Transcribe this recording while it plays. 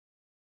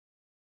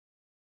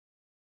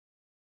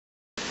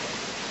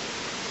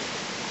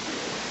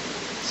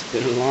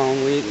Been a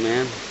long week,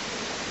 man. It's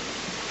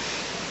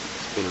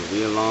been a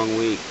real long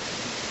week.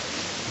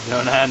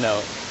 Don't I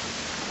know?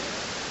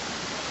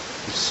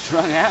 I'm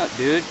strung out,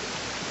 dude.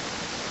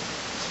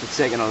 It's been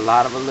taking a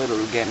lot of a little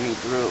to get me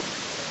through.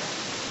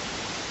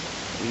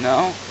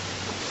 No?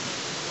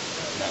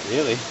 Not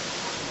really.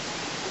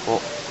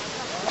 Well,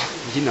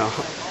 you know,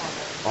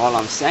 all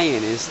I'm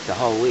saying is the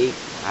whole week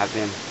I've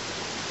been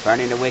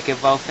burning the wick at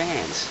both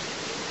ends.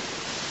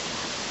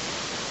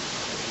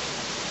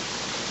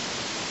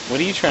 What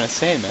are you trying to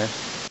say, man?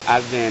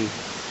 I've been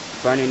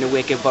burning the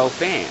wick at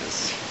both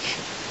ends.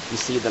 You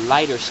see, the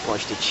lighter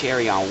scorched the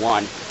cherry on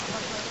one.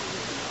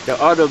 The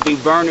other be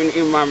burning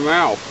in my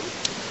mouth.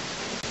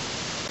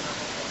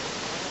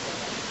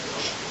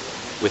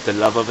 With the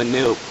love of a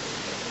Newp.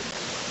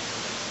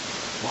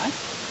 What?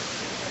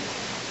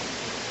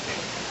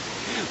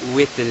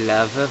 With the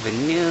love of a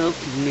Newp,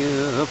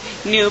 Newp,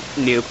 Newp,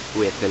 Newp.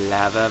 With the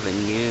love of a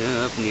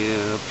Newp,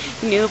 Newp,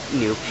 Newp,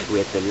 Newp.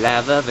 With the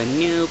love of a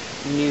Newp,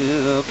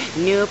 Newp,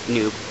 Newp,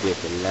 Newp.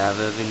 With the love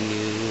of a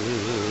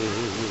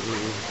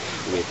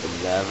Newp. With the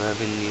love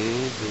of a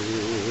Newp.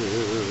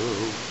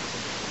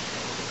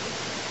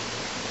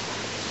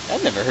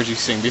 I've never heard you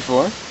sing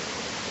before.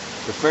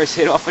 The first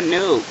hit off a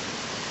Newp.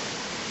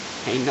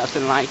 Ain't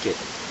nothing like it.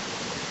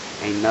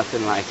 Ain't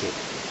nothing like it.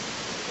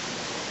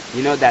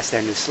 You know that's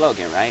their new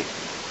slogan, right?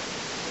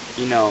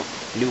 You know,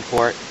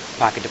 Newport,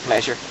 pocket to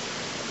pleasure.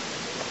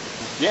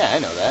 Yeah, I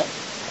know that.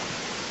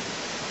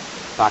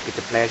 Pocket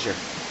to pleasure.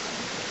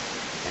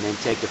 And then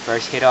take the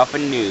first hit off a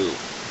Newp.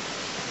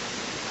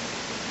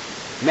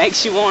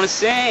 Makes you want to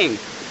sing.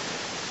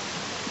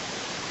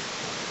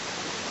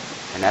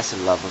 And that's the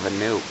love of a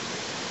Newp.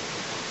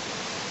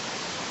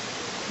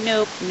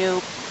 Newp,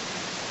 Newp.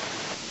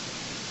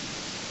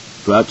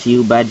 Brought to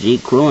you by G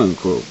Crew and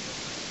Crew.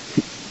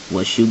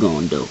 What you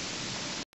gonna do?